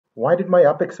Why did my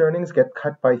UPX earnings get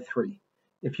cut by 3?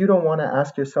 If you don't want to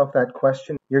ask yourself that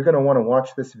question, you're going to want to watch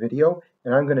this video,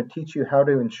 and I'm going to teach you how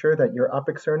to ensure that your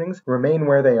UPX earnings remain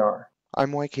where they are.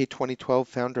 I'm YK2012,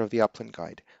 founder of the Upland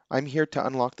Guide. I'm here to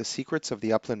unlock the secrets of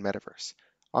the Upland Metaverse.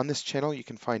 On this channel, you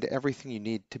can find everything you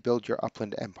need to build your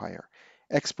Upland empire.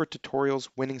 Expert tutorials,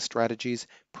 winning strategies,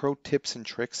 pro tips and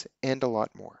tricks, and a lot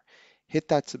more. Hit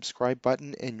that subscribe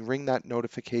button and ring that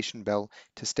notification bell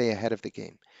to stay ahead of the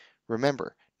game.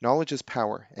 Remember, knowledge is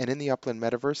power, and in the Upland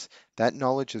Metaverse, that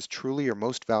knowledge is truly your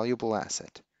most valuable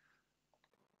asset.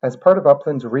 As part of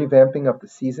Upland's revamping of the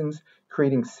seasons,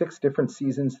 creating 6 different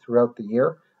seasons throughout the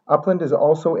year, Upland has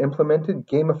also implemented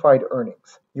gamified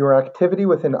earnings. Your activity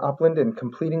within Upland and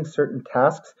completing certain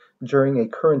tasks during a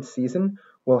current season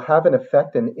will have an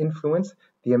effect and influence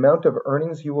the amount of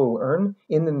earnings you will earn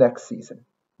in the next season.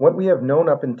 What we have known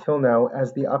up until now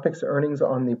as the UPX earnings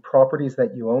on the properties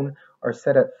that you own are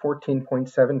set at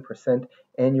 14.7%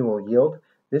 annual yield,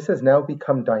 this has now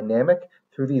become dynamic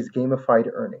through these gamified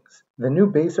earnings. The new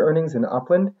base earnings in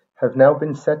Upland have now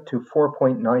been set to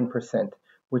 4.9%,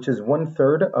 which is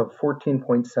 1/3 of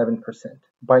 14.7%.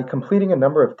 By completing a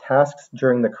number of tasks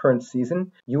during the current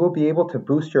season, you will be able to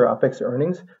boost your UPX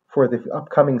earnings for the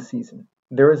upcoming season.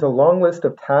 There is a long list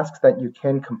of tasks that you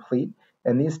can complete,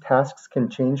 and these tasks can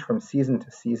change from season to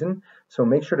season, so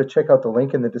make sure to check out the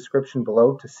link in the description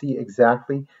below to see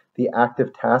exactly the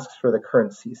active tasks for the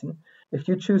current season. If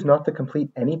you choose not to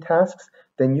complete any tasks,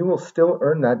 then you will still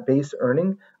earn that base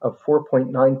earning of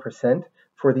 4.9%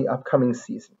 for the upcoming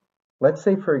season. Let's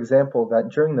say, for example, that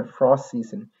during the frost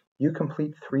season, you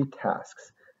complete 3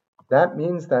 tasks. That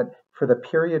means that for the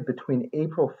period between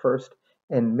April 1st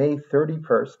and May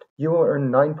 31st, you will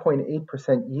earn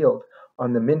 9.8% yield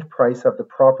on the mint price of the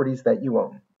properties that you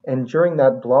own. And during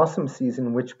that blossom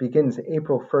season, which begins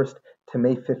April 1st to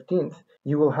May 15th,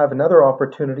 you will have another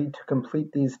opportunity to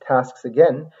complete these tasks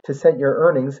again to set your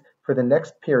earnings for the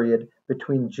next period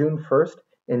between June 1st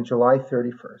and July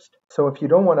 31st. So if you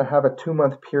don't want to have a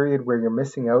 2-month period where you're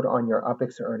missing out on your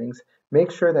UPX earnings, make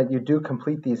sure that you do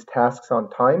complete these tasks on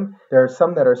time. There are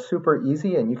some that are super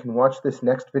easy, and you can watch this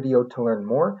next video to learn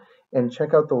more, and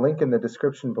check out the link in the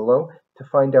description below to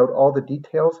find out all the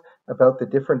details about the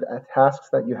different tasks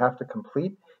that you have to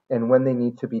complete and when they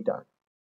need to be done.